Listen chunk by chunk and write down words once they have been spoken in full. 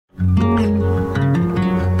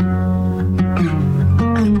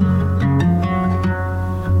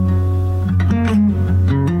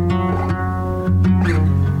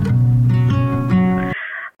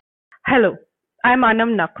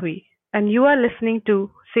Anam Naqvi, and you are listening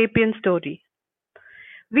to Sapient Story.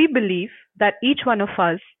 We believe that each one of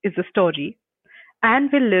us is a story, and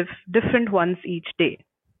we live different ones each day.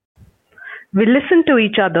 We listen to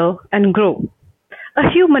each other and grow, a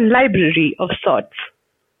human library of sorts.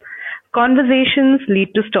 Conversations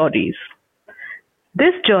lead to stories.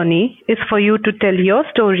 This journey is for you to tell your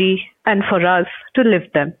story and for us to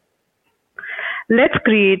live them. Let's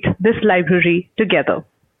create this library together.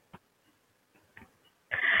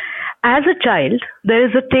 As a child, there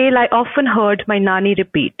is a tale I often heard my Nani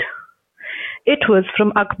repeat. It was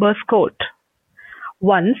from Akbar's court.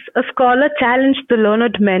 Once, a scholar challenged the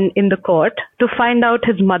learned men in the court to find out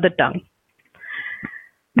his mother tongue.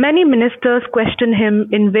 Many ministers questioned him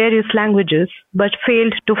in various languages but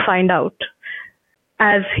failed to find out,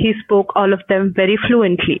 as he spoke all of them very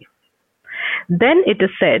fluently. Then it is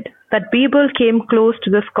said that Birbal came close to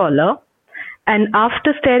the scholar and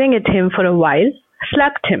after staring at him for a while,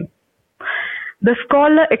 slapped him. The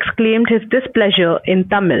scholar exclaimed his displeasure in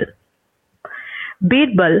Tamil.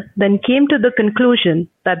 Birbal then came to the conclusion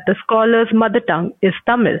that the scholar's mother tongue is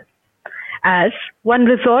Tamil, as one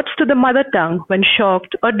resorts to the mother tongue when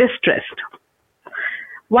shocked or distressed.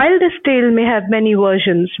 While this tale may have many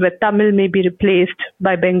versions where Tamil may be replaced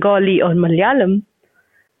by Bengali or Malayalam,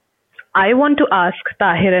 I want to ask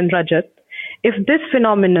Tahir and Rajat if this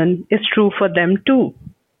phenomenon is true for them too.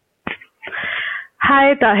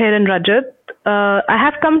 Hi Tahir and Rajat. I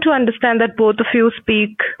have come to understand that both of you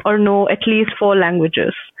speak or know at least 4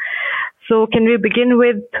 languages. So can we begin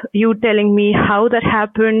with you telling me how that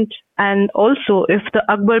happened and also if the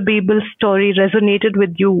Akbar Birbal story resonated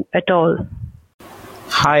with you at all?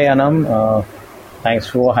 Hi Anam, thanks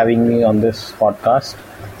for having me on this podcast.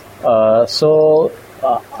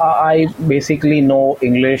 I basically know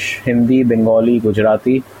English, Hindi, Bengali,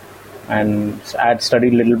 Gujarati, and I had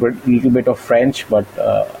studied little bit of French, but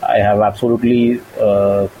I have absolutely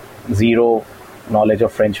zero knowledge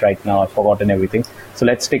of French right now. I've forgotten everything. So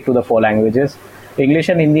let's stick to the 4 languages. English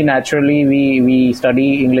and Hindi, naturally, we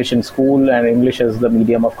study English in school, and English is the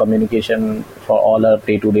medium of communication for all our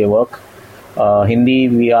day-to-day work. Hindi,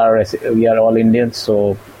 we are all Indians,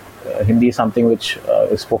 so Hindi is something which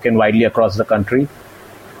is spoken widely across the country.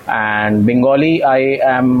 And Bengali, I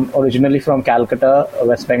am originally from Calcutta,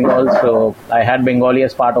 West Bengal, so I had Bengali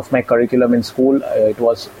as part of my curriculum in school. It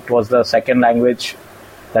was the second language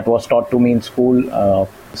that was taught to me in school,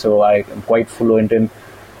 so I am quite fluent in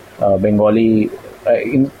Bengali,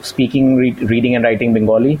 in speaking, reading and writing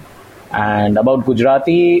Bengali. And about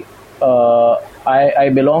Gujarati, I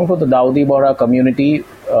belong to the Dawoodi Bohra community,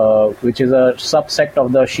 which is a subsect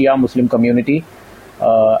of the Shia Muslim community,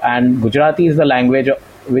 and Gujarati is the language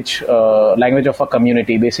of a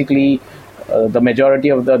community. Basically, the majority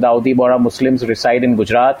of the Dawoodi Bohra Muslims reside in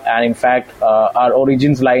Gujarat, and in fact, our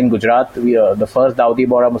origins lie in Gujarat. The first Dawoodi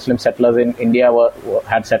Bohra Muslim settlers in India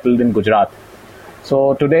had settled in Gujarat.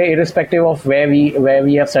 So today, irrespective of where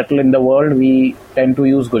we have settled in the world, we tend to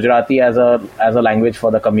use Gujarati as a language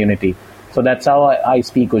for the community. So that's how I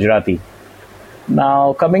speak Gujarati.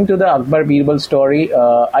 Now, coming to the Akbar Birbal story,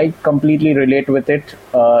 I completely relate with it.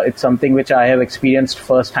 It's something which I have experienced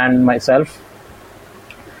firsthand myself.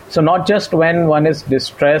 So not just when one is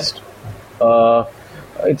distressed,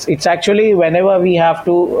 it's actually whenever we have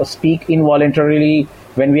to speak involuntarily,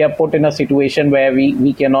 when we are put in a situation where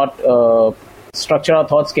we cannot structure our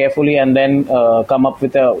thoughts carefully and then come up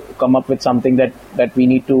with something that we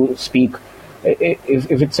need to speak.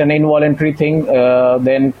 If it's an involuntary thing,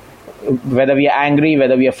 then whether we are angry,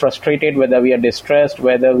 whether we are frustrated, whether we are distressed,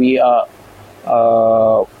 whether we are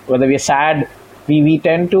sad, we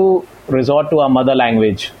tend to resort to our mother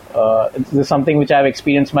language. This is something which I have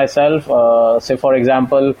experienced myself. Say, for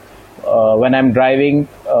example, when I'm driving,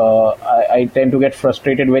 I tend to get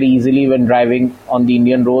frustrated very easily when driving on the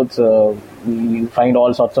Indian roads. We find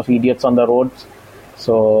all sorts of idiots on the roads.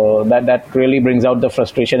 So that really brings out the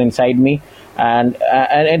frustration inside me. And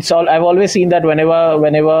it's all. I've always seen that whenever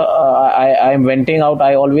I'm venting out,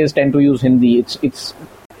 I always tend to use Hindi. It's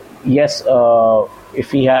yes.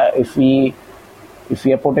 If we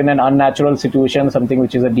are put in an unnatural situation, something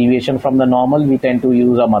which is a deviation from the normal, we tend to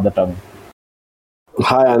use our mother tongue.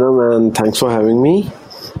 Hi Anam, and thanks for having me.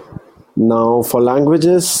 Now for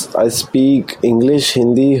languages, I speak English,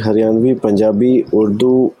 Hindi, Haryanvi, Punjabi,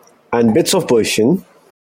 Urdu, and bits of Persian.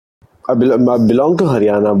 I belong to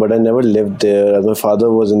Haryana, but I never lived there as my father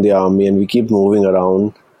was in the army and we keep moving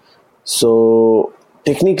around. So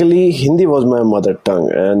technically, Hindi was my mother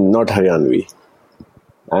tongue and not Haryanvi.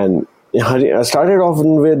 And I started off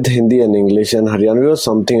with Hindi and English, and Haryanvi was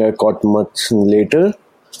something I caught much later.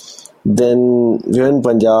 Then we were in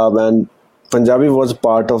Punjab, and Punjabi was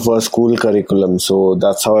part of our school curriculum, so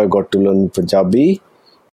that's how I got to learn Punjabi.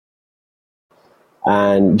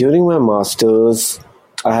 And during my masters,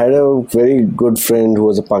 I had a very good friend who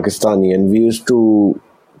was a Pakistani, and we used to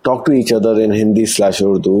talk to each other in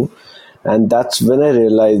Hindi/Urdu. And that's when I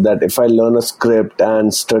realized that if I learn a script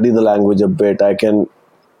and study the language a bit, I can,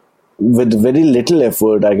 with very little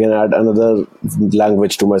effort, I can add another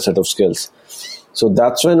language to my set of skills. So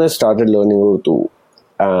that's when I started learning Urdu.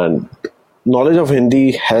 And knowledge of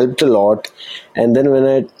Hindi helped a lot. And then when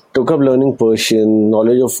I took up learning Persian,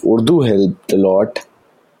 knowledge of Urdu helped a lot.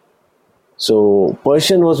 So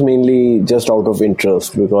Persian was mainly just out of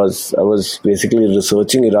interest because I was basically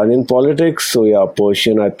researching Iranian politics. So yeah,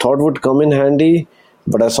 Persian I thought would come in handy,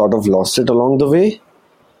 but I sort of lost it along the way.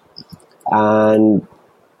 And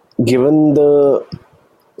given the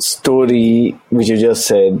story which you just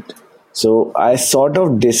said, so I sort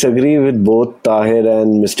of disagree with both Tahir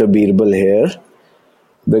and Mr. Birbal here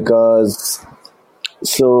because,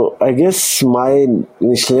 so I guess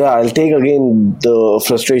I'll take again the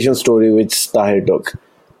frustration story which Tahir took.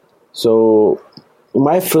 So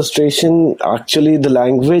my frustration, actually the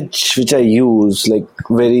language which I use, like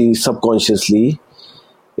very subconsciously,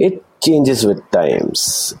 it changes with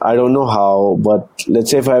times. I don't know how, but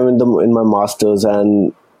let's say if I'm in my masters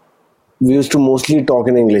and we used to mostly talk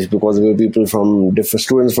in English because we were people from different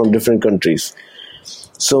students from different countries.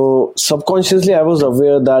 So subconsciously, I was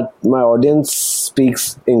aware that my audience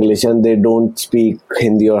speaks English and they don't speak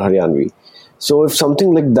Hindi or Haryanvi. So if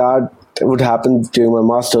something like that would happen during my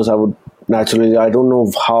masters, I would naturally, I don't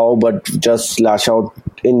know how, but just lash out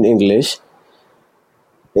in English.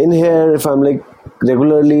 In here, if I'm like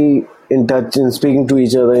regularly in touch and speaking to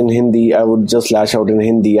each other in Hindi, I would just lash out in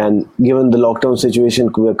Hindi. And given the lockdown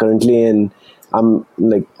situation we're currently in, I'm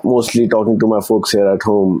like mostly talking to my folks here at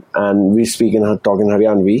home and we speak in talk in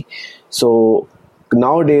Haryanvi. So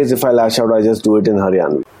nowadays, if I lash out, I just do it in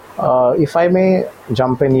Haryanvi. If I may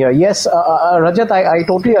jump in here, yes, Rajat, I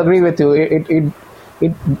totally agree with you.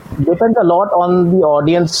 It depends a lot on the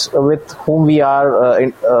audience with whom we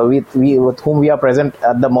are with whom we are present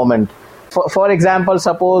at the moment. For example,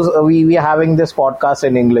 suppose we are having this podcast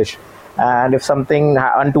in English, and if something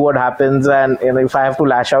untoward happens, and if I have to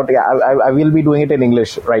lash out, I will be doing it in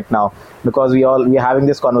English right now because we are having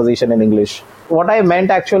this conversation in English. What I meant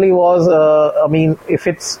actually was, I mean, if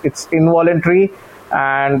it's involuntary,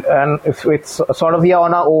 and if it's sort of we are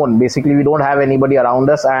on our own, basically we don't have anybody around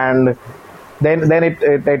us, and then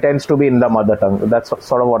it tends to be in the mother tongue. That's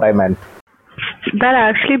sort of what I meant. That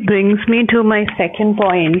actually brings me to my second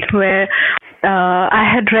point, where I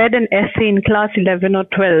had read an essay in class 11 or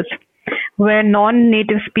 12 where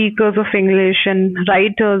non-native speakers of English and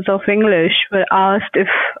writers of English were asked if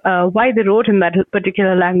why they wrote in that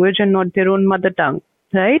particular language and not their own mother tongue,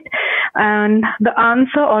 right? And the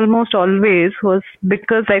answer almost always was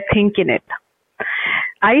because I think in it.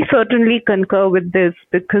 I certainly concur with this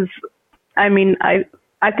because, I mean,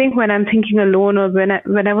 I think when I'm thinking alone or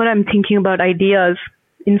whenever I'm thinking about ideas,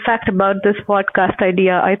 in fact about this podcast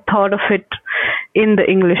idea, I thought of it in the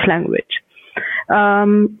English language.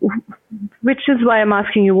 Which is why I'm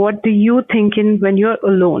asking you, what do you think in when you're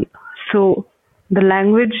alone? So the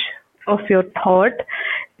language of your thought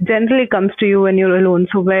generally comes to you when you're alone,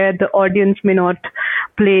 so where the audience may not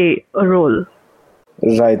play a role.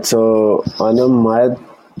 Right, so Anam, my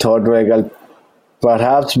thought will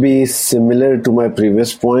perhaps be similar to my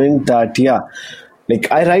previous point that, yeah,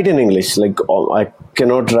 like I write in English, like I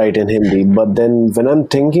cannot write in Hindi, but then when I'm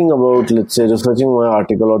thinking about, let's say, researching my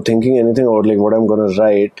article or thinking anything about like what I'm going to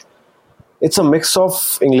write, it's a mix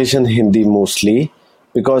of English and Hindi mostly,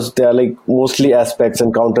 because they are like mostly aspects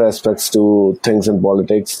and counter aspects to things in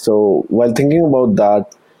politics. So while thinking about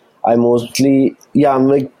that, I'm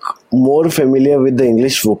like more familiar with the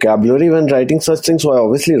English vocabulary when writing such things. So I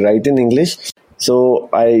obviously write in English. So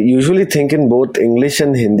I usually think in both English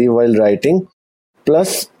and Hindi while writing.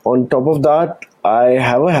 Plus, on top of that, I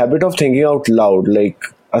have a habit of thinking out loud. Like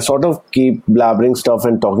I sort of keep blabbering stuff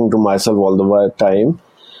and talking to myself all the time.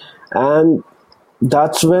 And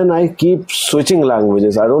that's when I keep switching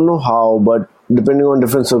languages. I don't know how, but depending on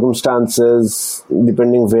different circumstances,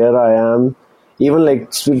 depending where I am, even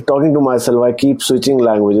like talking to myself, I keep switching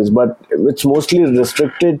languages, but it's mostly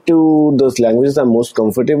restricted to those languages I'm most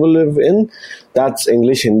comfortable in. That's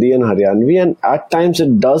English, Hindi, and Haryanvi. And at times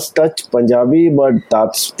it does touch Punjabi, but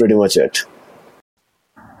that's pretty much it.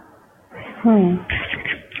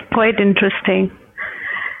 Quite interesting.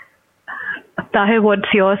 Tahir,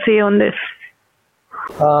 what's your say on this?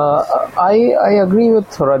 I agree with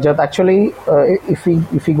Rajat. Actually, if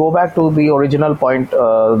we go back to the original point,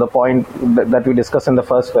 the point that we discussed in the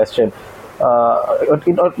first question,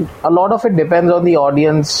 a lot of it depends on the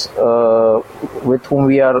audience with whom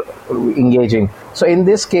we are engaging. So in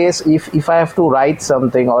this case, if I have to write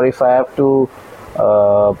something, or if I have to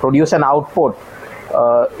produce an output,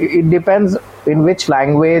 it depends in which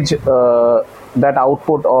language that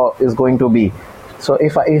output is going to be. So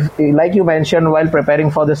if like you mentioned, while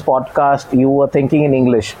preparing for this podcast, you were thinking in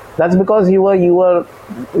English. That's because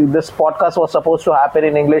this podcast was supposed to happen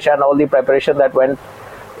in English, and all the preparation that went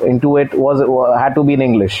into it had to be in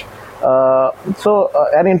English. So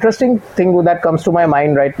an interesting thing that comes to my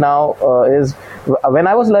mind right now is when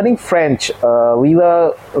I was learning French,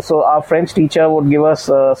 our French teacher would give us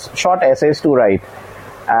short essays to write,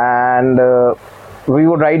 and we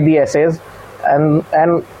would write the essays, and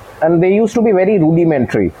they used to be very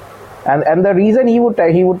rudimentary. And the reason he would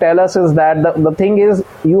tell us is that the thing is,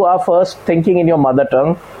 you are first thinking in your mother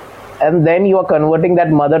tongue, and then you are converting that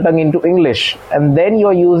mother tongue into English, and then you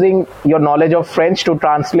are using your knowledge of French to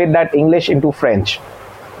translate that English into French.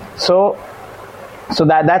 So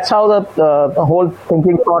that's how the whole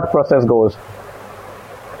thinking thought process goes.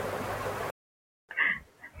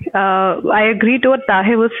 I agree to what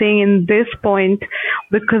Tahir was saying in this point,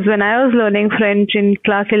 because when I was learning French in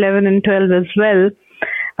class 11 and 12 as well,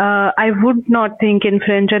 I would not think in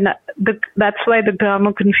French, and that's why the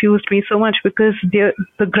grammar confused me so much, because the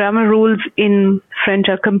grammar rules in French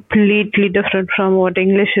are completely different from what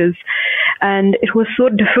English is. And it was so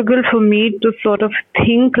difficult for me to sort of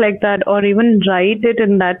think like that, or even write it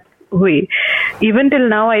in that way. Even till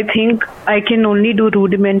now, I think I can only do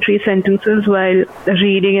rudimentary sentences while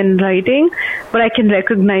reading and writing, but I can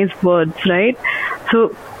recognize words, right?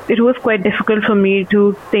 So it was quite difficult for me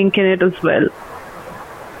to think in it as well.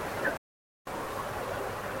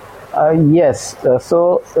 Yes.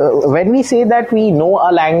 So when we say that we know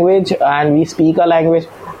a language and we speak a language,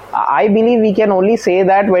 I believe we can only say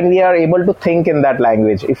that when we are able to think in that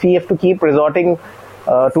language. If we have to keep resorting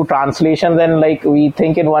to translation, then like we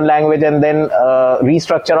think in one language and then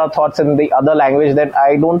restructure our thoughts in the other language, then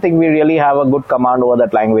I don't think we really have a good command over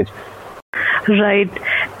that language. Right.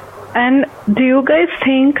 And do you guys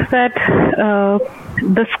think that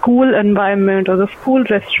the school environment or the school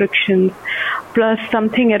restrictions plus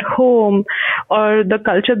something at home or the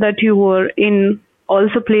culture that you were in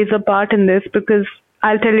also plays a part in this? Because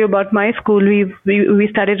I'll tell you about my school. We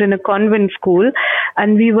studied in a convent school,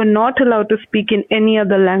 and we were not allowed to speak in any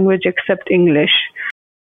other language except English.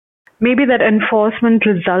 Maybe that enforcement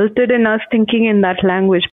resulted in us thinking in that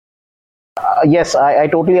language. Yes, I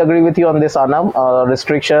totally agree with you on this, Anam.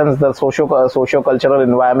 Restrictions, the socio-cultural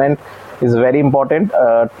environment is very important.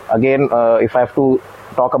 Again, if I have to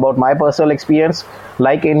talk about my personal experience,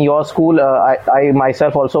 like in your school, I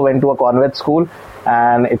myself also went to a convent school,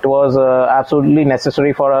 and it was absolutely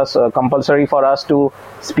necessary for us, compulsory for us to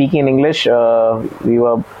speak in English. We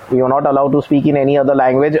were not allowed to speak in any other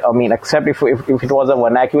language. I mean, except if it was a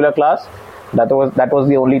vernacular class. That was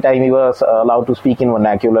the only time we were allowed to speak in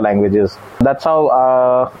vernacular languages. That's how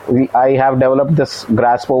I have developed this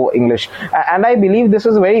grasp of English, and I believe this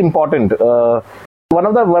is very important. One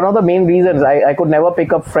of the main reasons I could never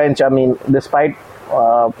pick up French. I mean, despite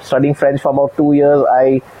studying French for about 2 years,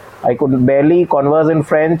 I could barely converse in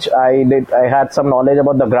French. I had some knowledge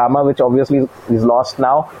about the grammar, which obviously is lost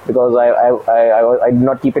now because I did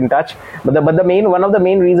not keep in touch. But one of the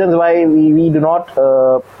main reasons why we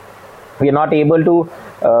are not able to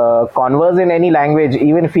converse in any language,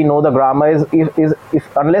 even if we know the grammar, is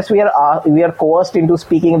unless we are coerced into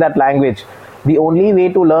speaking that language. The only way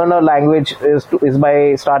to learn a language is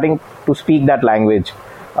by starting to speak that language.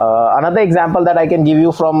 Another example that I can give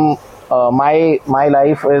you from my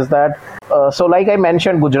life is that so like I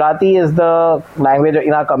mentioned, Gujarati is the language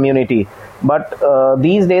in our community, but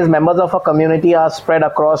these days members of a community are spread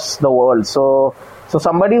across the world. So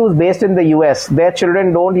somebody who's based in the US, their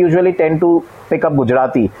children don't usually tend to pick up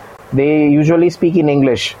Gujarati. They usually speak in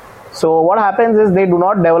English. So what happens is they do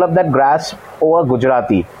not develop that grasp over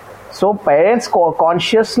Gujarati. So parents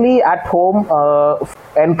consciously at home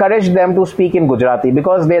encourage them to speak in Gujarati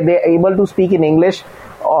because they're able to speak in English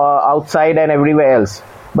outside and everywhere else.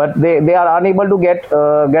 But they are unable to get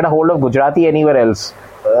a hold of Gujarati anywhere else.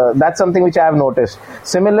 That's something which I have noticed.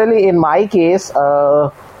 Similarly, in my case,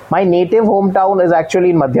 my native hometown is actually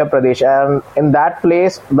in Madhya Pradesh, and in that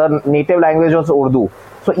place, the native language was Urdu.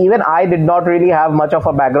 So even I did not really have much of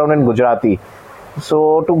a background in Gujarati.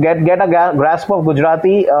 So to get a grasp of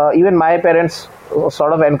Gujarati, even my parents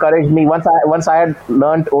sort of encouraged me. Once I had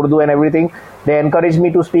learned Urdu and everything, they encouraged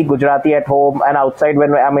me to speak Gujarati at home and outside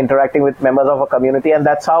when I'm interacting with members of a community, and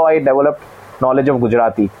that's how I developed knowledge of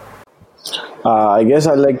Gujarati. I guess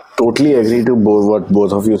I totally agree to what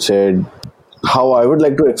both of you said. how I would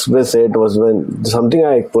like to express it was when something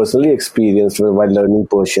I personally experienced while learning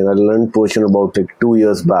Persian. I learned Persian about like 2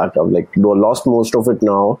 years back. I've like lost most of it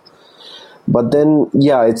now. But then,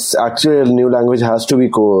 yeah, it's actually a new language has to be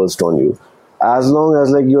coerced on you. As long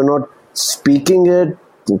as like you're not speaking it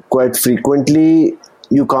quite frequently,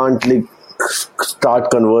 you can't like start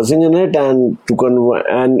conversing in it, and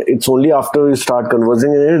and it's only after you start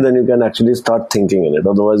conversing in it then you can actually start thinking in it.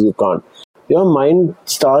 Otherwise, you can't. Your mind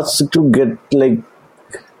starts to get like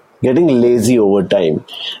getting lazy over time.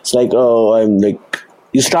 It's like, oh, I'm like,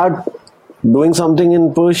 you start doing something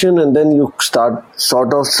in Persian and then you start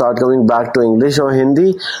coming back to English or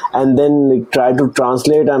Hindi and then like try to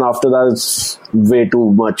translate, and after that it's way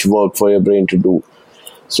too much work for your brain to do.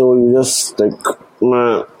 So you just like,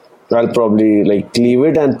 I'll probably like leave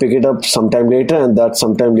it and pick it up sometime later, and that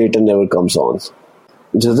sometime later never comes on.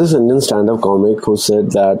 There's this Indian stand-up comic who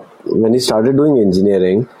said that when he started doing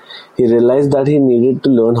engineering, he realized that he needed to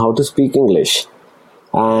learn how to speak English.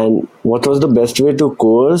 And what was the best way to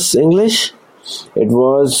coerce English? It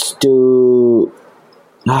was to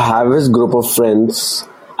have his group of friends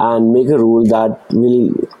and make a rule that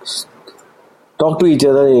we'll talk to each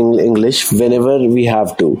other in English whenever we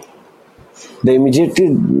have to. The immediate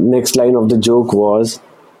next line of the joke was,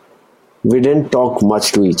 we didn't talk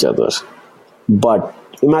much to each other. But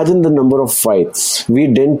imagine the number of fights. We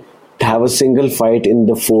didn't have a single fight in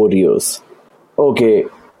the 4 years. Okay,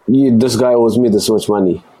 this guy owes me this much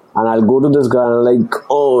money. And I'll go to this guy and I'm like,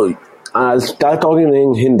 oh, and I'll start talking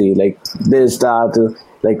in Hindi, like this, that,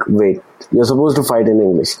 like, wait, you're supposed to fight in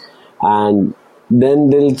English. And then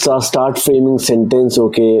they'll start framing sentence,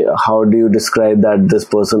 okay, how do you describe that this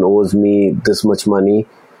person owes me this much money?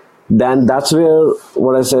 Then that's where,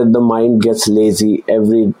 what I said, the mind gets lazy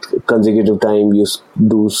every consecutive time you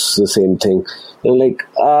do the same thing. You're like,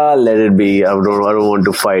 let it be. I don't want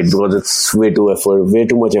to fight because it's way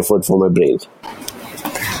too much effort for my brain.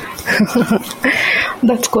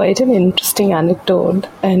 That's quite an interesting anecdote,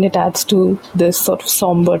 and it adds to this sort of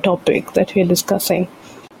somber topic that we're discussing.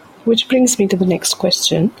 Which brings me to the next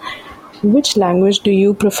question. Which language do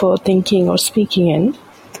you prefer thinking or speaking in?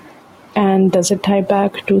 And does it tie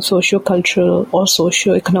back to socio-cultural or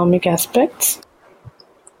socio-economic aspects?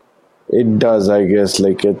 It does, I guess.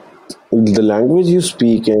 The language you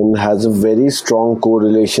speak in has a very strong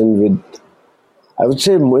correlation with, I would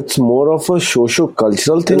say it's more of a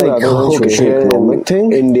socio-cultural thing rather than socio-economic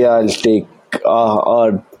thing. India, I'll take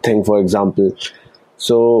our thing for example.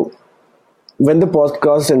 So when the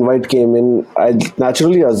podcast invite came in, I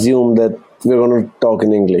naturally assumed that we're going to talk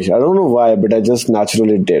in English. I don't know why, but I just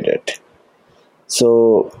naturally did it.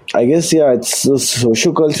 So I guess, yeah, it's a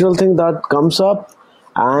socio-cultural thing that comes up.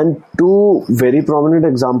 And two very prominent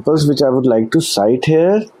examples which I would like to cite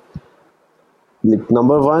here. Like,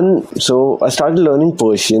 number one, so I started learning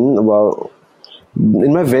Persian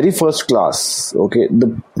in my very first class. Okay,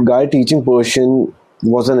 the guy teaching Persian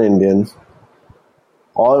was an Indian.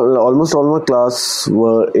 Almost all my class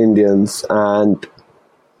were Indians, and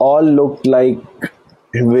all looked like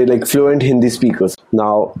fluent Hindi speakers.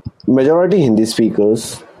 Now, majority Hindi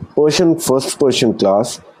speakers, first Persian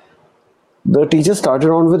class, the teacher started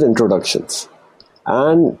on with introductions.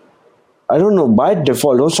 And I don't know, by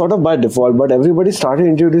default, it was sort of by default, but everybody started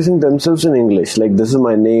introducing themselves in English. Like, this is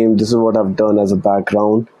my name, this is what I've done as a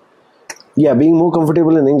background. Yeah, being more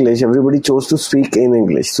comfortable in English, everybody chose to speak in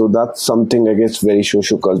English. So that's something, I guess, very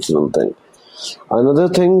socio-cultural thing. Another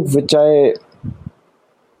thing which I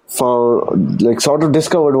found, sort of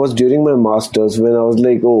discovered was during my masters, when I was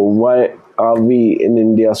like, oh, why are we in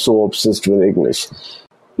India so obsessed with English?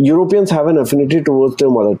 Europeans have an affinity towards their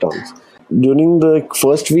mother tongues. During the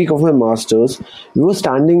first week of my masters, we were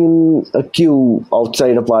standing in a queue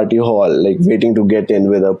outside a party hall, waiting to get in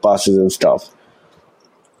with our passes and stuff.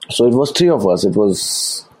 So it was three of us. It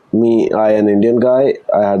was me, an Indian guy,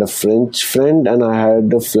 I had a French friend, and I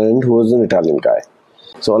had a friend who was an Italian guy.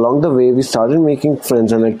 So along the way, we started making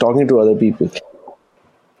friends and talking to other people.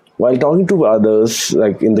 While talking to others,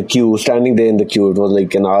 in the queue, standing there in the queue, it was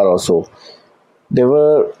an hour or so. There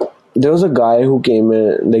was a guy who came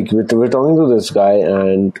in, we were talking to this guy,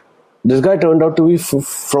 and this guy turned out to be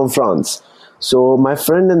from France. So my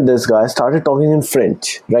friend and this guy started talking in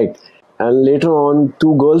French, right? And later on,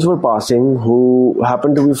 two girls were passing who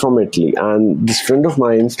happened to be from Italy, and this friend of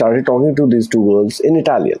mine started talking to these two girls in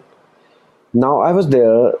Italian. Now I was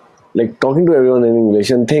there, talking to everyone in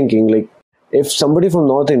English and thinking, if somebody from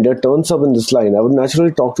North India turns up in this line, I would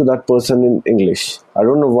naturally talk to that person in English. I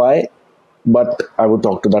don't know why, but I would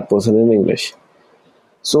talk to that person in English.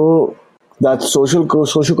 So that social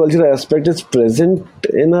cultural aspect is present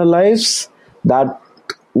in our lives, that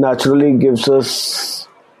naturally tells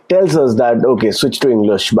us that, okay, switch to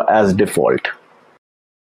English as default.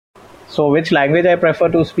 So which language I prefer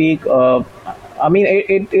to speak? I mean,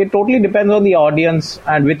 it totally depends on the audience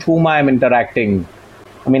and with whom I am interacting.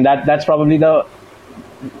 I mean, that's probably the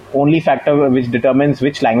only factor which determines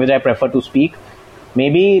which language I prefer to speak.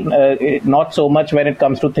 Maybe not so much when it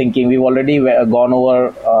comes to thinking. We've already gone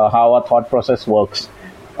over how our thought process works.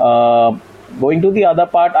 Going to the other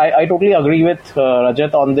part, I totally agree with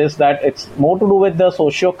Rajat on this, that it's more to do with the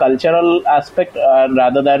socio-cultural aspect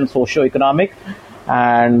rather than socio-economic.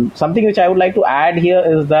 And something which I would like to add here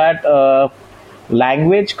is that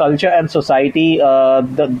language, culture, and society, all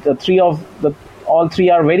three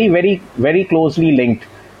are very, very, very closely linked.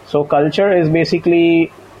 So culture is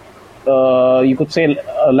basically, you could say,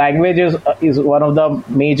 language is one of the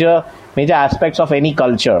major aspects of any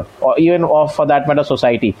culture, or even of, for that matter,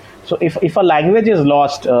 society. So if a language is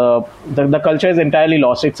lost, the culture is entirely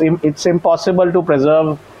lost. It's impossible to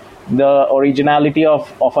preserve the originality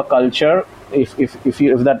of a culture if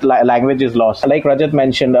that language is lost. Like Rajat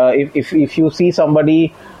mentioned, if you see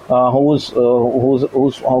somebody who's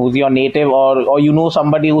your native, or you know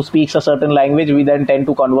somebody who speaks a certain language, we then tend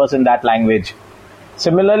to converse in that language.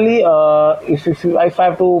 Similarly, if I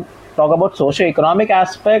have to talk about socio-economic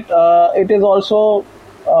aspect, it is also,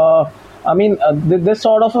 this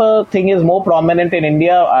sort of a thing is more prominent in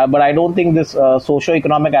India, but I don't think this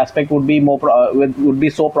socio-economic aspect would be would be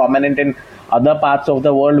so prominent in other parts of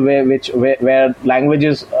the world where language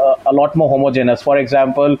is a lot more homogeneous. For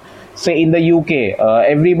example, say in the UK,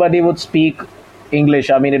 everybody would speak English.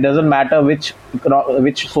 I mean, it doesn't matter which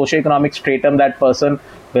socio-economic stratum that person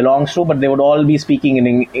belongs to, but they would all be speaking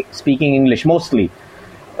English mostly.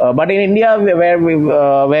 But in India, where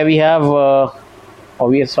we have,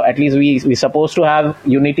 at least we supposed to have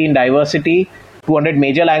unity in diversity, 200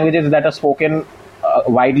 major languages that are spoken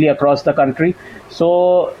widely across the country.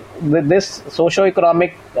 So this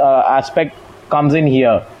socio-economic aspect comes in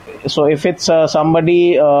here. So if it's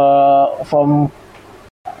somebody from,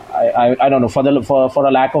 I don't know, for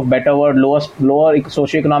a lack of better word, lower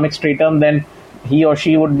socio-economic stratum, then he or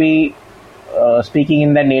she would be speaking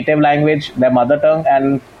in their native language, their mother tongue,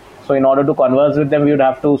 and so in order to converse with them, we would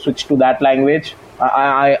have to switch to that language.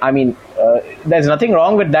 I mean, there's nothing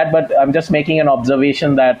wrong with that, but I'm just making an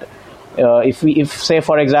observation that if say,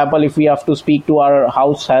 for example, if we have to speak to our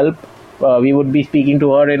house help, we would be speaking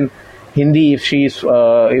to her in Hindi if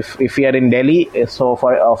we are in Delhi. So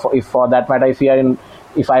for that matter,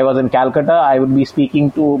 if I was in Calcutta, I would be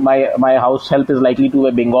speaking to my house help is likely to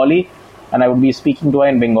be Bengali, and I would be speaking to her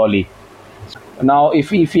in Bengali. Now,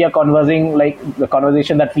 if we are conversing like the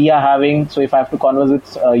conversation that we are having, so if I have to converse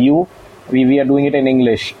with you, we are doing it in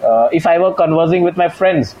English. If I were conversing with my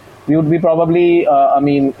friends, we would be probably,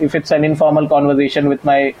 if it's an informal conversation with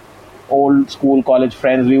my old school, college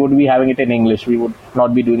friends, we would be having it in English. We would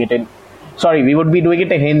not be doing it we would be doing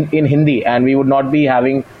it in Hindi, and we would not be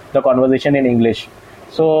having the conversation in English.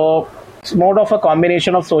 So it's more of a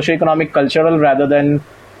combination of socio-economic, cultural, rather than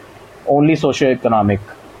only socio-economic.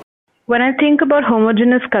 When I think about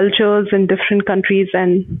homogeneous cultures in different countries,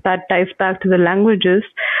 and that ties back to the languages,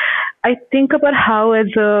 I think about how as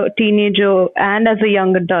a teenager and as a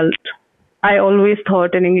young adult, I always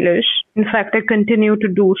thought in English. In fact, I continue to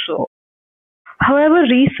do so. However,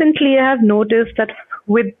 recently I have noticed that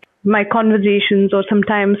with my conversations, or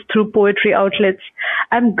sometimes through poetry outlets,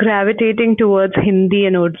 I'm gravitating towards Hindi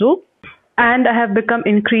and Urdu, and I have become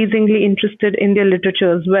increasingly interested in their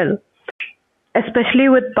literature as well, especially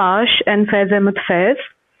with Pash and Faiz Ahmed Faiz,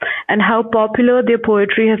 and how popular their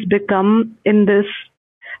poetry has become in this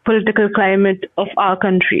political climate of our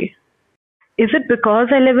country. Is it because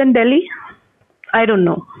I live in Delhi? I don't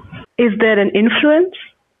know. Is there an influence?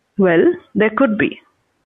 Well, there could be.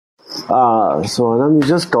 So Anam, you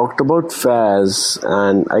just talked about Faiz,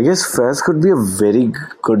 and I guess Faiz could be a very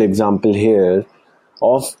good example here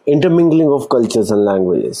of intermingling of cultures and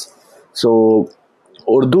languages. So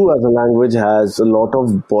Urdu as a language has a lot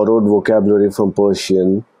of borrowed vocabulary from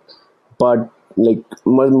Persian, but like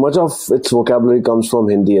much of its vocabulary comes from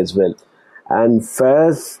Hindi as well. And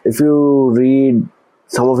Faiz, if you read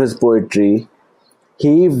some of his poetry,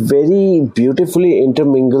 he very beautifully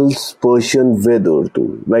intermingles Persian with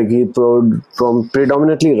Urdu. Like he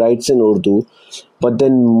predominantly writes in Urdu, but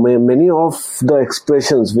then many of the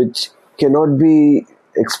expressions which cannot be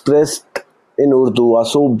expressed in Urdu are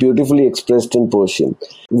so beautifully expressed in Persian,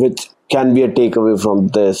 which can be a takeaway from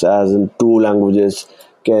this, as in two languages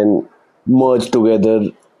can merge together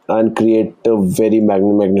and create a very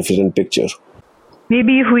magnificent picture.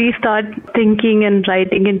 Maybe if we start thinking and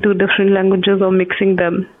writing in two different languages or mixing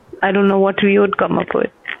them, I don't know what we would come up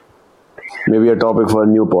with. maybe a topic for a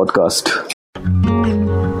new podcast.